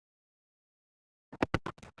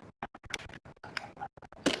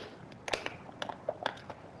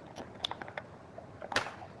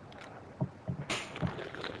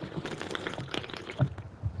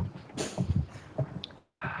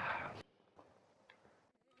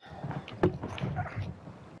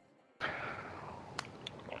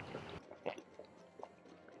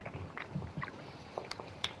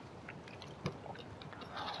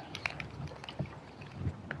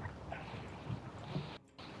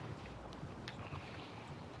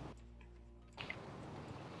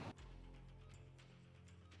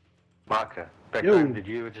Marker, back Yo. home, did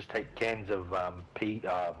you ever just take cans of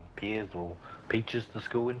pears or peaches to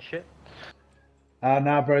school and shit?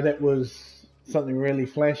 Nah, bro, that was something really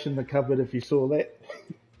flash in the cupboard if you saw that.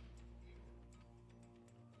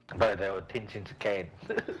 But they were 10 cents a can.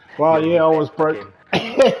 Well, You yeah, I know, was broke.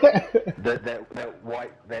 that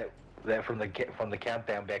white that from the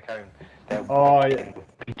countdown back home. That Oh, white yeah. can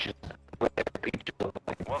with peaches.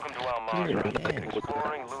 Welcome to Almandra.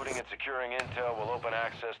 Exploring, looting, and securing intel will open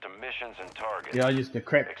access to missions and targets. Yeah, I used to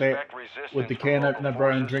crack that Expect resistance with the from can local opener, bro,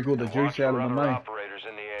 and forces, drink all the and juice watch out for of the other main. operators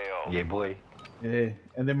in the AO. Yeah, boy. Yeah,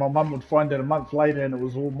 and then my mum would find it a month later and it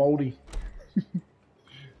was all mouldy.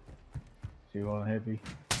 She wasn't happy.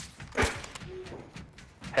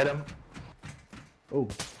 Hit him. Oh.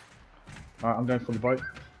 Alright, I'm going for the boat.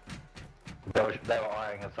 They were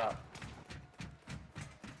eyeing us up.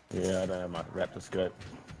 Yeah, I don't have my raptor scope.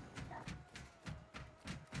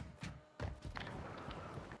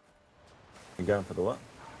 You going for the what?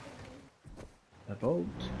 The boat.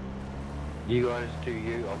 You guys do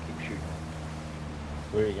you, I'll keep shooting.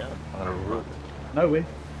 Where are you going? I'm gonna root. Nowhere.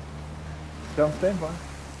 Stay on standby.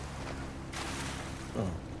 Oh.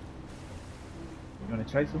 You gonna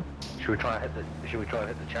chase them? Should we try and hit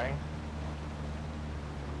the chain?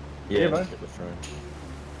 Yeah, bro. let's get the phone.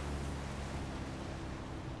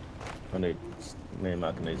 Me and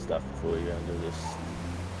Mark need stuff before you go and do this.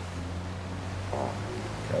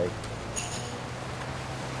 Okay.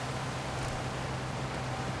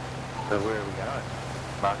 So where are we going?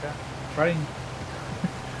 Marker? Train.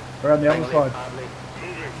 We're on the other side.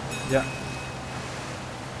 Yeah.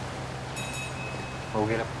 We'll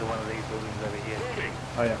get up to one of these buildings over here.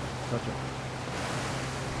 Oh yeah, gotcha.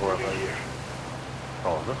 Or over here.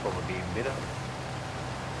 Oh, this one would be even better.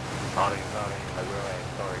 Oh, no, where I am,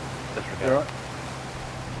 sorry. Disregard. You alright?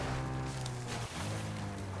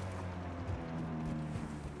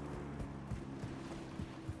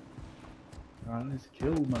 Alright, let's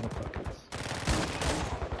kill motherfuckers.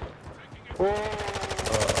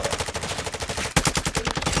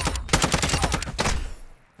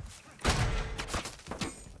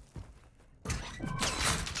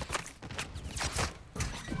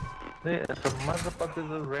 There's some motherfuckers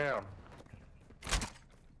around.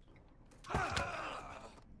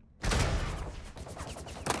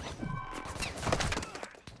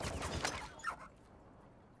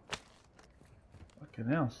 Fucking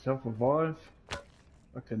hell, self-revive.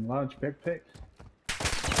 Fucking large backpack.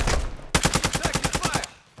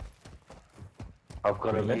 I've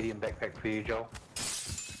got a medium backpack for you, Joel.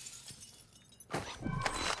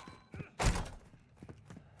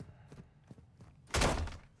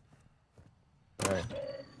 Alright.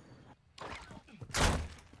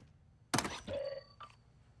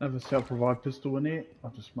 Another self-revive pistol in there. I'll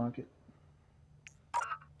just mark it.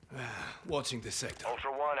 Watching the sector.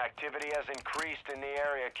 Ultra One, activity has increased in the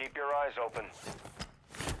area. Keep your eyes open.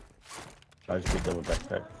 I just picked up a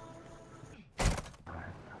backpack.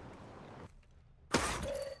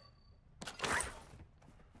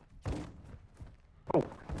 Oh.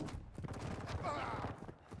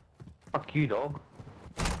 Fuck you, dog.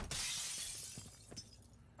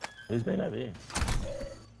 Who's been over here?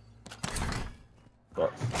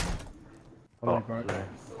 Bots. Follow me, bro. Yeah.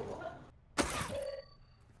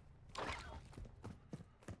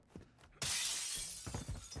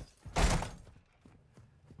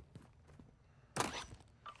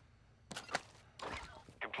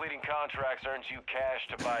 Completing contracts earns you cash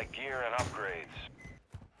to buy gear and upgrades.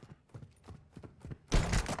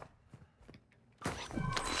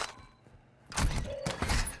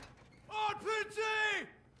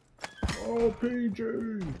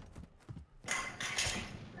 RPG!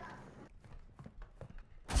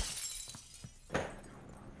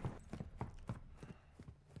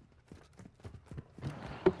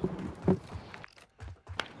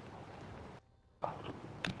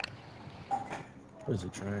 Where's the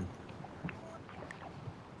train?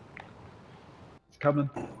 It's coming.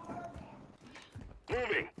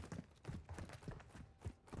 Moving.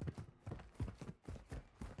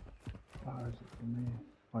 Oh, is it from there?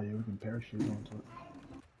 Oh yeah, we can parachute onto it.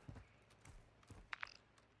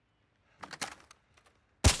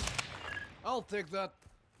 I'll take that.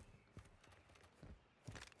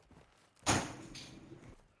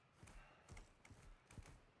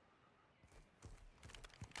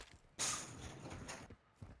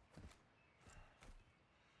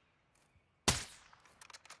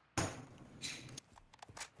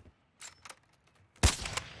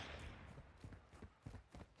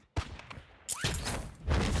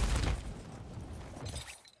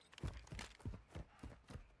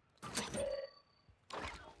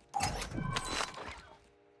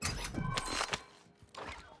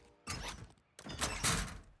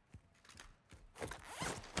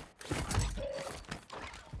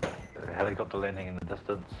 Helicopter landing in the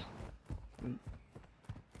distance.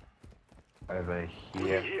 Over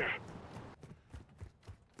here.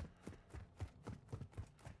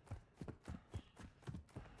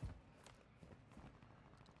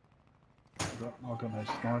 I've got no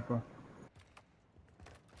sniper.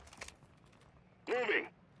 Moving.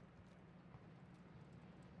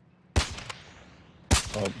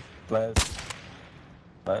 Oh, flares.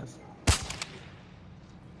 Flares.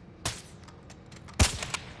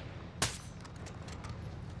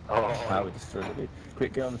 Oh, We destroyed it.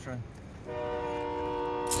 Quick, get on the train.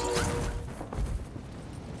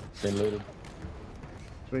 Been looted.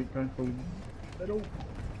 Sweet, going for middle.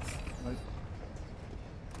 Right.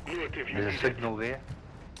 there's a signal there.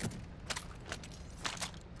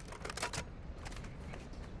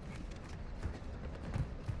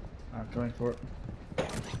 Going for it.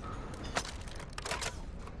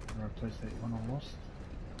 Replace that one I lost.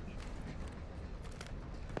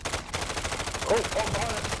 Oh,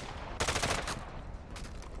 behind us!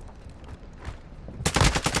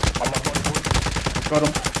 Got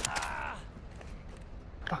him.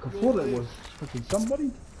 Fuck, I thought it was fucking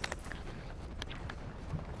somebody.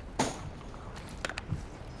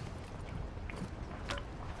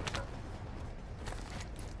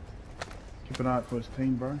 Keep an eye out for his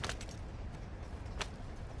team, bro.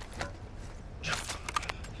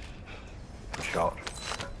 Shot.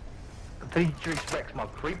 Did you expect my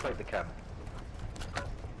replay to come?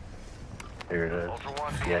 Here it is. Ultra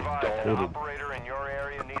One, be Yeah, advised, an dog. operator in your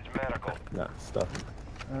area needs medical. Nah, stuff.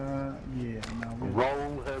 Yeah, no.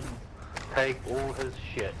 Roll him, take all his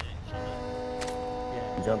shit.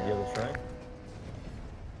 You jump the other train?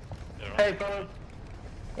 Hey fellas!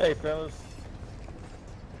 Hey, fellas.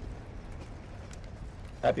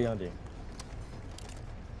 Happy hunting.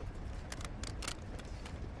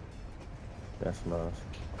 That's nice.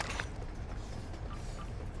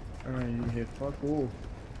 Alright, you hit fuck all.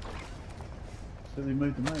 So they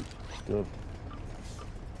moved the mate. Good.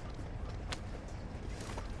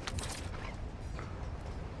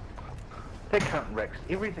 They can't wreck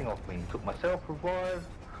everything off me. Took my self-revive,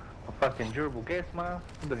 a fucking durable gas mask.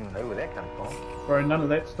 I don't even know where that came from. Bro, none of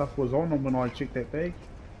that stuff was on them when I checked that bag.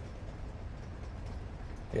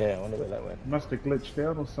 Yeah, I wonder where that went. It must have glitched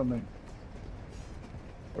out or something.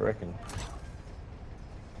 I reckon.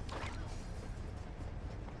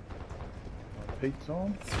 Pete's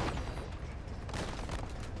on.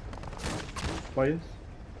 Players.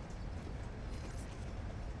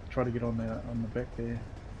 Try to get on the back there.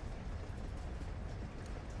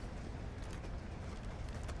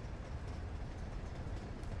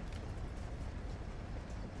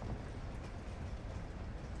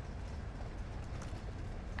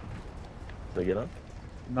 Did they get on?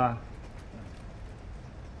 Nah.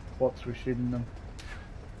 Bots were shooting them.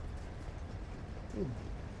 Ooh.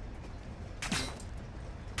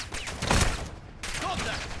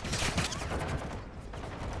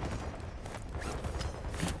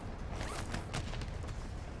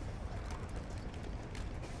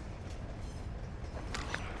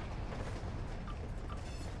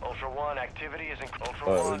 Ultra One, activity is in Ultra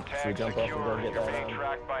Oh, One, should we tag jump off and go secure. get You're that, being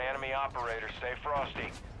tracked by enemy operators. Stay frosty.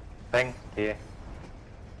 Thing here.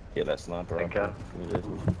 Get that sniper Okay. up. We did.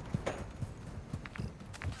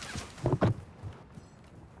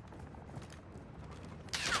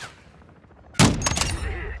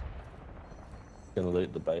 Gonna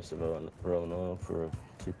loot the base of Rowan Oil for a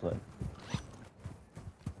 2-plate.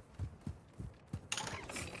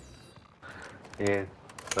 Yeah,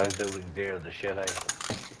 those buildings there are the shit, eh?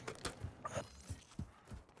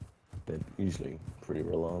 They're usually pretty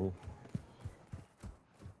reliable.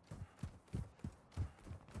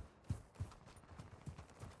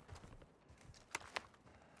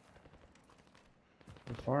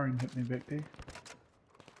 The firing hit me back there.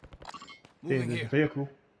 Moving There's here. a vehicle.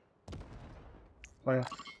 Player.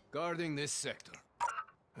 Guarding this sector.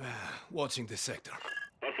 Watching this sector.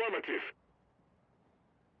 Affirmative.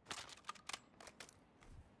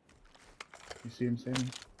 You see him standing?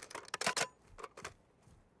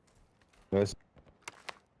 Nice.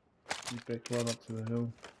 He's back right up to the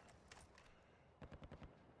hill.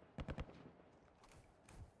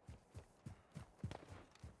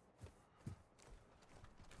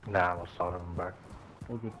 Nah, we'll start him back.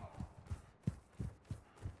 All good.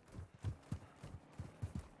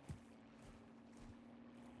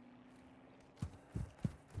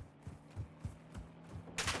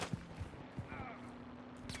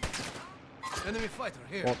 Enemy fighter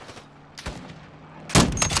here. What?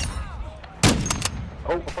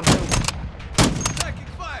 Oh, up on the hill! Taking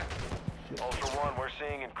fire. Ultra One, we're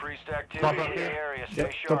seeing increased activity Top up in the here. area. Stay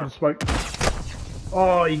Yep, top of sharp. the smoke.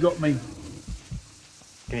 Oh, he got me.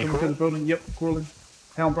 Can you Coming to crawl? the building. Yep, crawling.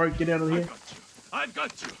 Hound bro, get out of I here. got you. I've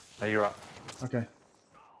got you. No, you're up. Okay. I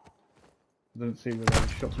didn't see where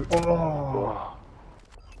those shots were. Oh! Oh.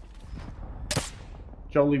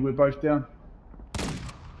 Jolie, we're both down.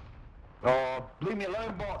 Oh, leave me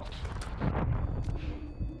alone, bots.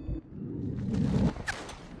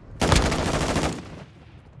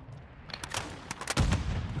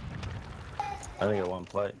 I only got one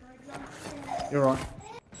plate. You're right.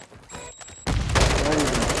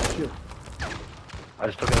 Oh, shit. I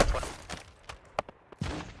just took out a plate.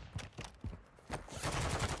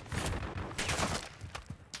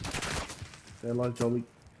 Say hello, Jolie.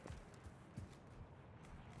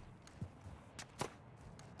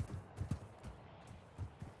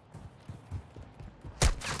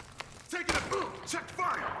 Taking a boot. Check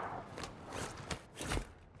fire.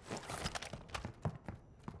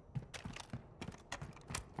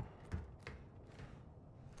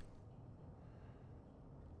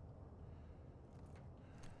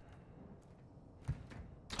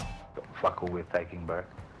 Fuck all we're taking, bro.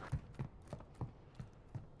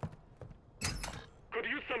 Could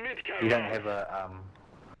use some mid-cap. You don't have a,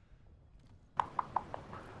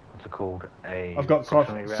 what's it called? I've got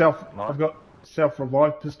self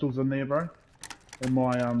revive pistols in there, bro. In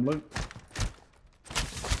my loot.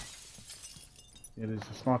 Yeah, there's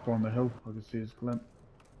a sniper on the hill. I can see his glint.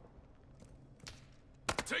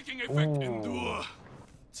 Taking effect. Endure.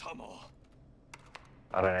 Tunnel.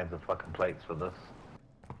 I don't have the fucking plates for this.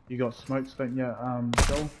 You got smokes, don't you,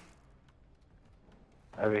 Joel?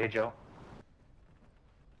 Over here, Joe.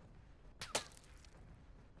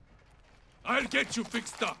 I'll get you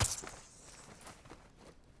fixed up.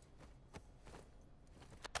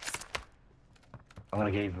 I'm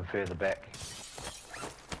gonna get even further back.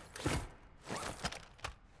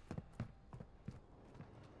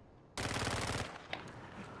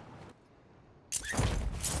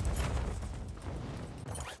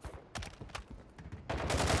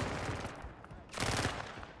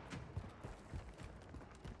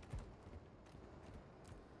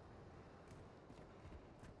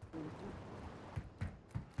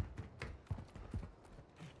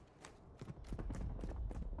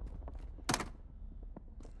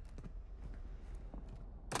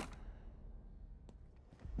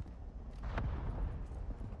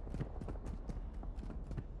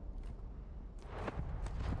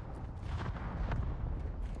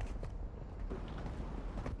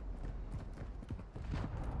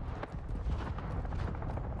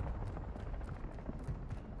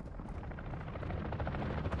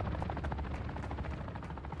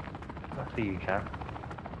 I see you, Cam.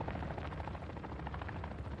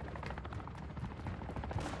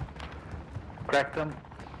 Cracked him.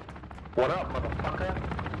 What up, motherfucker?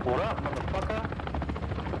 What up, motherfucker?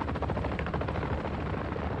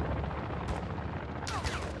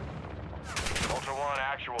 Ultra One,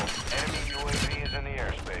 actual. Enemy UAV is in the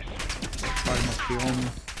airspace. Probably must be on me.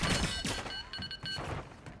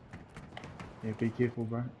 Yeah, be careful,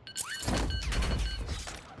 bro.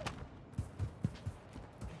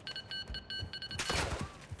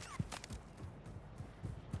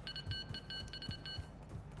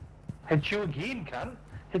 Hit you again, cunt.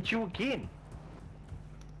 Hit you again.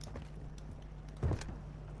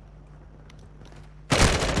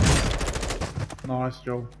 Nice,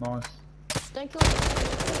 Joel. Nice. Thank you.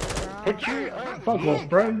 Hit you Fuck again. off,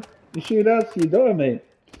 bro. You shoot us, you die, mate.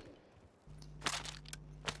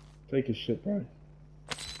 Take a shit, bro.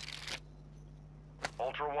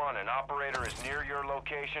 Ultra One, an operator is near your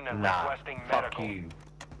location and Nah, requesting fuck medical. you.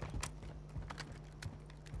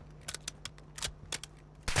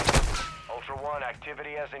 Ultra One,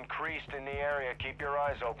 activity has increased in the area. Keep your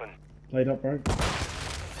eyes open. Laid up, bro.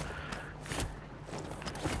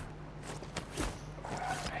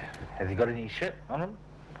 Has he got any shit on him?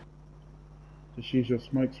 Just use your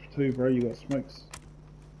smokes too, bro. You got smokes.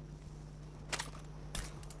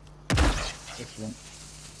 Excellent.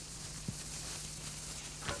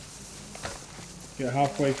 Get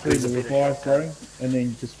halfway through the revive, bro, and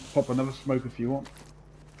then just pop another smoke if you want.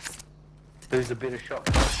 Who's a better shot?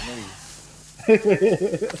 Me.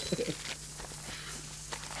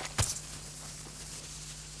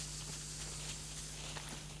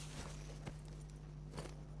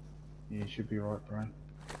 Yeah, you should be right, bro.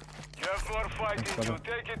 You have more fighting Thanks, to brother.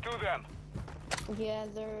 take it to them. Yeah,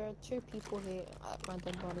 there are 2 people here at my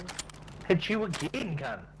dead body. Hit you again,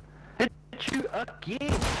 cunt. Hit you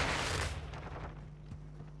again.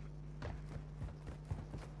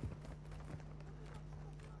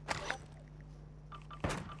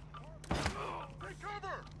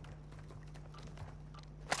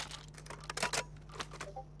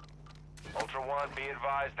 Ultra One, One, be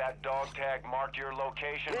advised that dog tag marked your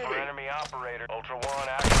location for enemy operator. Ultra One,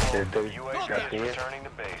 actual. UAV is returning to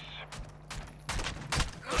base.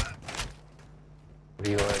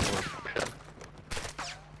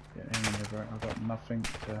 Yeah, anyway, bro, I've got nothing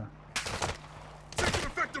to... Taking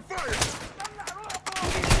effective fire!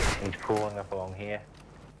 He's crawling up along here.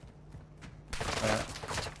 Uh,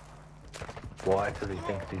 Why? Because he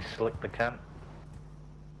thinks he's slick, the cunt.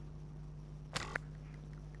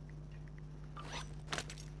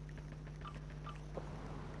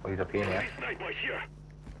 Oh, he's up here now.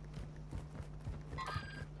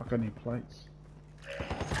 fuck, I need plates.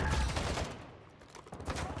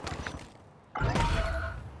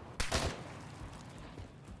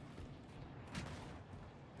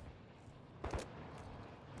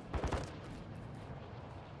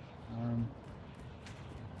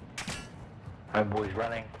 Homeboy's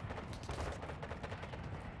running.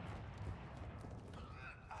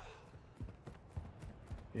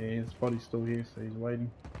 Yeah, his body's still here, so he's waiting.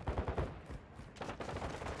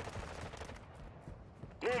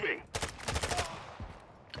 Moving.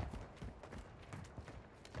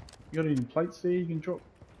 You got any plates there you can drop,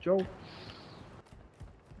 Joel?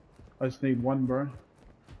 I just need one, bro.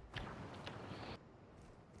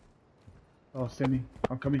 Oh, Sammy,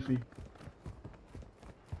 I'm coming for you.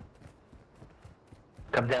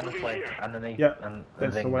 Come down this way, underneath. Yeah, and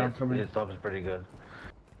that's the way I'm coming. This dog's pretty good.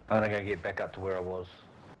 I'm gonna go get back up to where I was.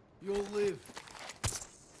 You'll live.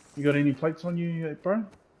 You got any plates on you, bro?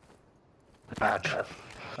 Ah, cuss.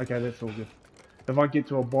 Okay, that's all good. If I get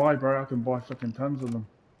to a buy, bro, I can buy fucking tons of them.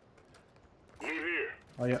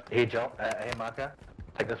 Oh yeah, Here, Joel. Here, Marker.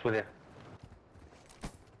 Take this with you.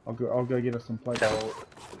 I'll go get us some plates.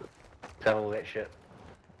 Sell all that shit.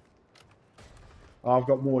 Oh, I've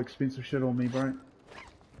got more expensive shit on me, bro.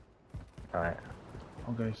 Alright.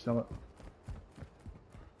 I'll go sell it.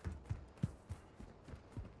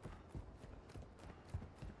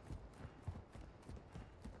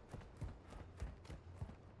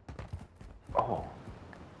 Oh.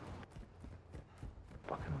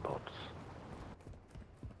 Fucking bots.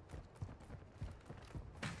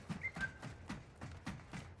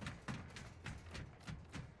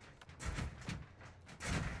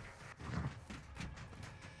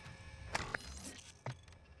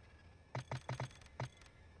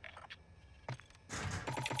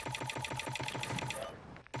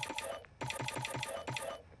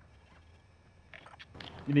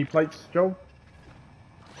 You need plates, Joel?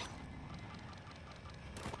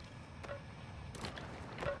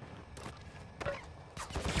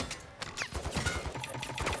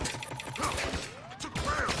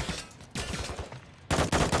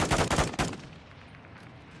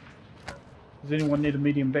 Does anyone need a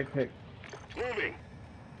medium backpack? Moving.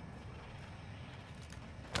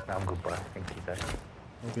 No, I'm good, bro. Thank you, though.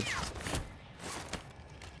 All good.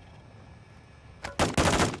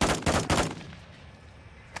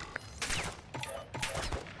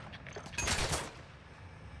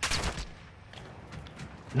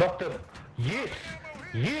 Knocked him! Yes!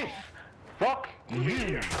 Yes! Fuck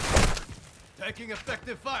you! Taking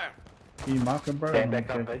effective fire. Can you mark him, bro? Stand back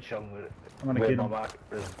Okay. up, bitch. I'm gonna where get my him. mark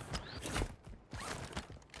is.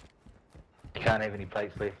 You can't have any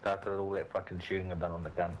plates left after all that fucking shooting I've done on the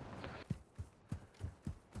gun.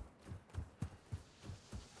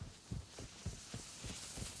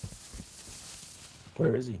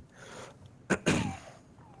 Where is he?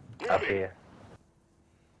 Up here.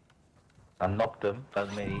 I knocked him,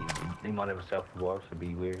 doesn't mean he might have a self-revive, so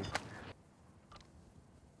be wary.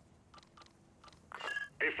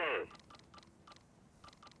 Affirm.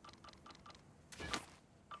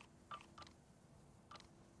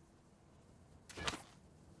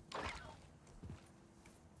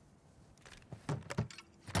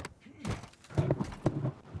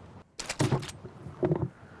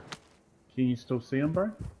 Can you still see him,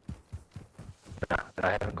 bro?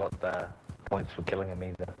 I haven't got the points for killing him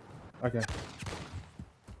either. Okay.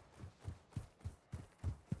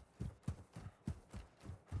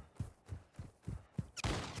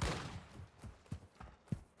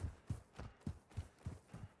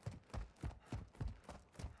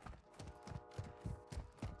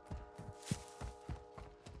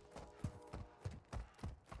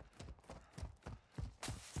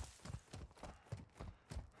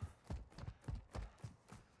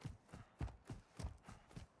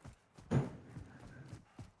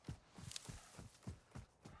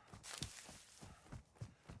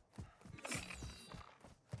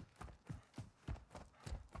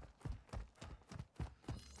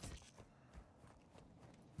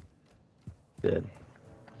 Dead.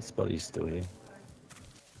 His body's still here.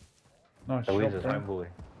 Nice So where's shot, his bro. homeboy?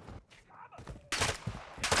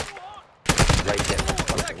 Right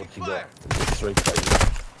what you got? It's 3 plates.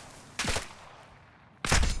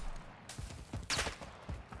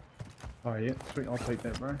 Oh yeah, sweet, I'll take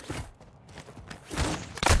that, bro. Once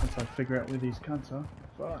I figure out where these cunts are.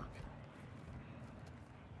 Fuck.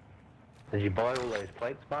 Did you buy all those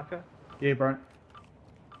plates, Marco? Yeah, bro.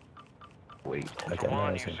 Sweet. Okay, Ultra One,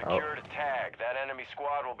 you nice. secured a tag. That enemy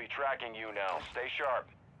squad will be tracking you now. Stay sharp.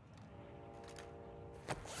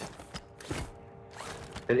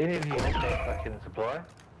 Did any of you have that fucking supply?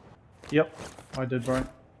 Yep, I did, bro.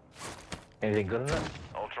 Anything good in it?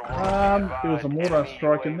 Ultra One, be There was a advised, mortar enemy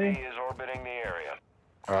strike in UAV there. is orbiting the area.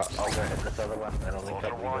 Alright, I'll go hit this other one and I'll link Ultra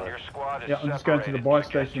up with One, you your guys. squad is Yeah, I'm just going to the separated. buy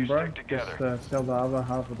Suggest station, you bro. stick together. Just sell the other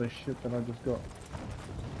half of the shit that I just got.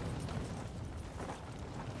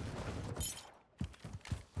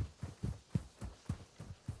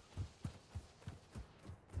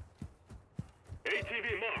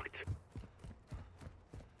 ATV marked.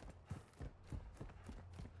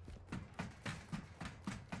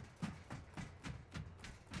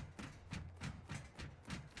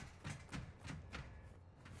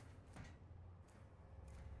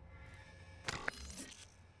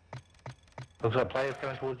 Looks like players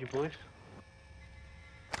coming towards you, boys.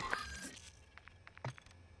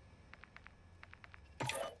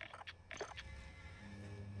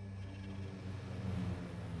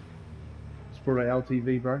 Just brought an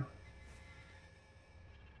LTV, bro.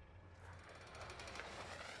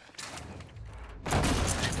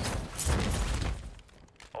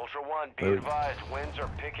 Ultra One, be advised, winds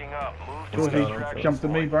are picking up. Move to George, the he extraction jumped to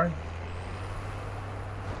me, point. bro.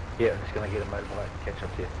 Yeah, I'm just gonna get a motorbike and catch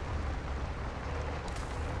up to you.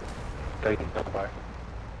 Go get the motorbike.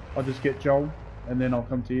 I'll just get Joel, and then I'll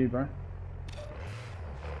come to you, bro.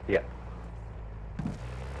 Yeah.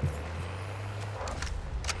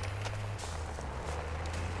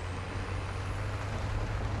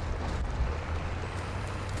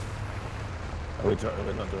 We're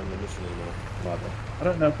not doing the mission anymore. Marco. I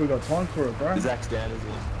don't know if we got time for it, bro. Zach's down, isn't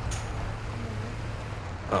he?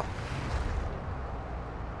 Oh.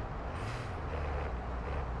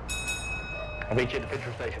 I'll meet you at the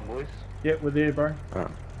petrol station, boys. Yeah, we're there, bro. Oh.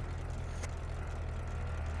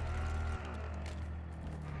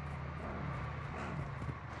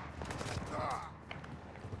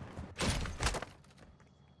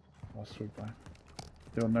 Oh, sweet, bro.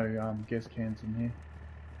 There were no gas cans in here.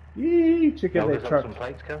 Yee! Check out I'll that just truck. some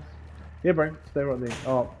plates, cuz. Yeah, bro. Stay right there.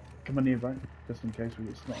 Oh, come in here, bro. Just in case we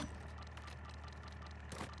get sniped.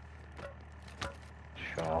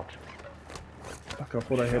 Shot. Fuck, I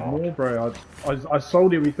thought I had more, bro. I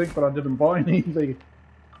sold everything, but I didn't buy anything.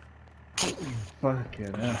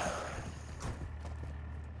 Fucking hell.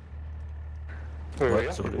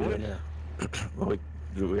 What sort of doing now? Well,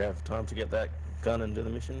 do we have time to get that gun and do the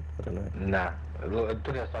mission? I don't know. Nah. It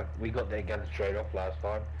took us like, we got that gun straight off last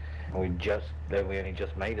time. And we only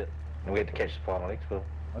just made it. And we had to catch the final exfil.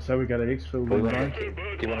 I say we go to Exfil, Do we bro. want to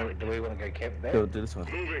go camp there? Go do this one.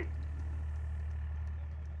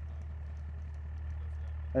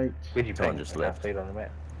 Hey, Where'd you Someone bang? just I can't left. see it on the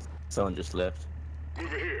map. Someone just left.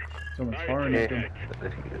 someone's firing at them. Yeah.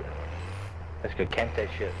 Let's go camp that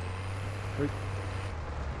shit.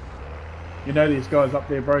 You know these guys up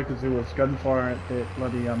there, bro, because there was gunfire at that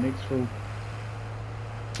bloody Exfil.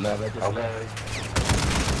 No, they just I'll left. go.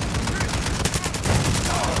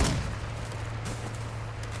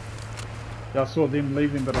 Yeah, I saw them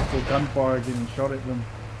leaving, but I saw gunfire getting shot at them.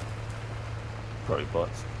 Probably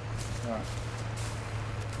bots. Alright.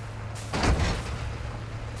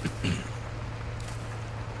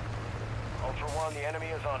 Ultra One, the enemy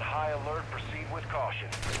is on high alert. Proceed with caution.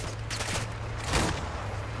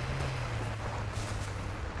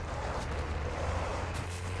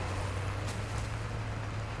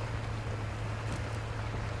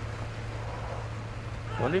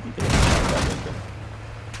 I wonder if you can that window.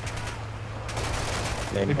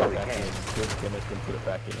 Then you probably back can. in. Good chemist can put it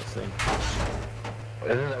back in the thing.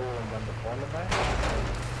 Isn't it all in one deployment, mate?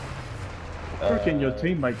 I reckon your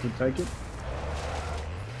teammate could take it.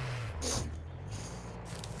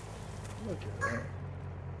 Look at that.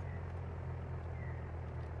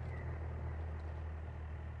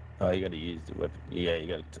 Oh, you gotta use the weapon. Yeah, you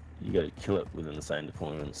gotta kill it within the same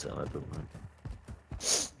deployment, so I don't know.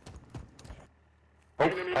 Oh,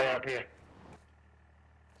 player up here.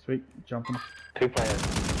 Sweet, jumping. 2 players.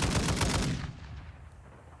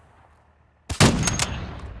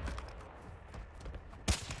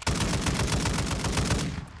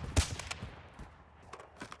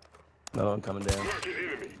 No one coming down.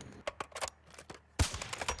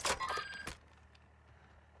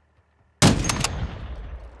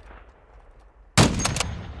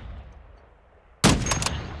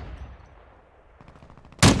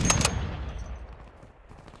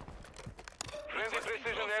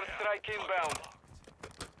 inbound.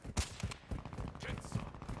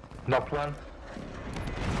 Knocked one.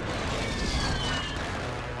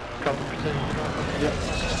 Couple precision shot. Yep.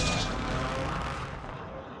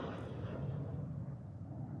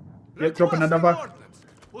 Yep, dropping another.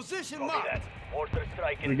 Position marked. Mortar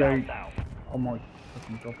strike We inbound go. now. Oh my,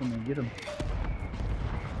 fucking drop him and get him.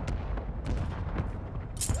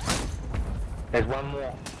 There's one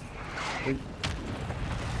more.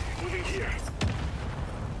 Moving here.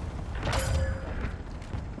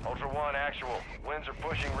 Ultra One, actual. Winds are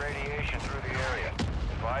pushing radiation through the area.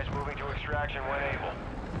 Advise moving to extraction when able.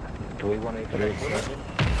 Do we want to Three extract with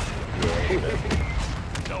seconds.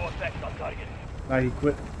 it? No effect on target. No, he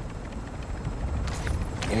quit.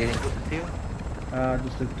 Anything good to steal?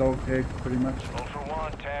 Just a dog tag, pretty much. Ultra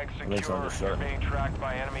One, tag Links on secure. the shot. You're being tracked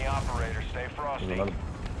by enemy operators. Stay frosty. There's another.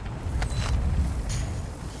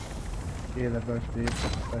 Yeah, they're both dead.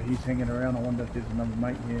 So he's hanging around. I wonder if there's another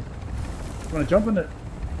mate here. You want to jump in it?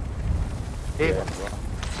 Yeah.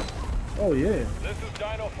 Oh yeah. This is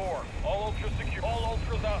Dino 4. All ultras secure. All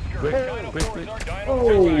ultras Oscar. Quick, Dino quick, 4 quick. is our Dino Oh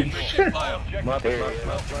 4 shit! Objective Mark, personnel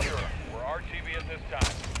mark, secure. We're RTV at this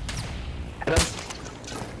time.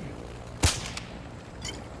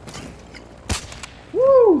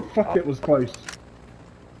 Woo! Fuck, it was close.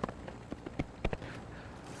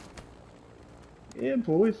 Yeah,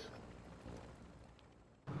 boys.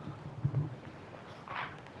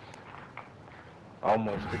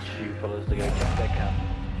 Almost did you fellas to go jump that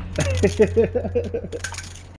camp.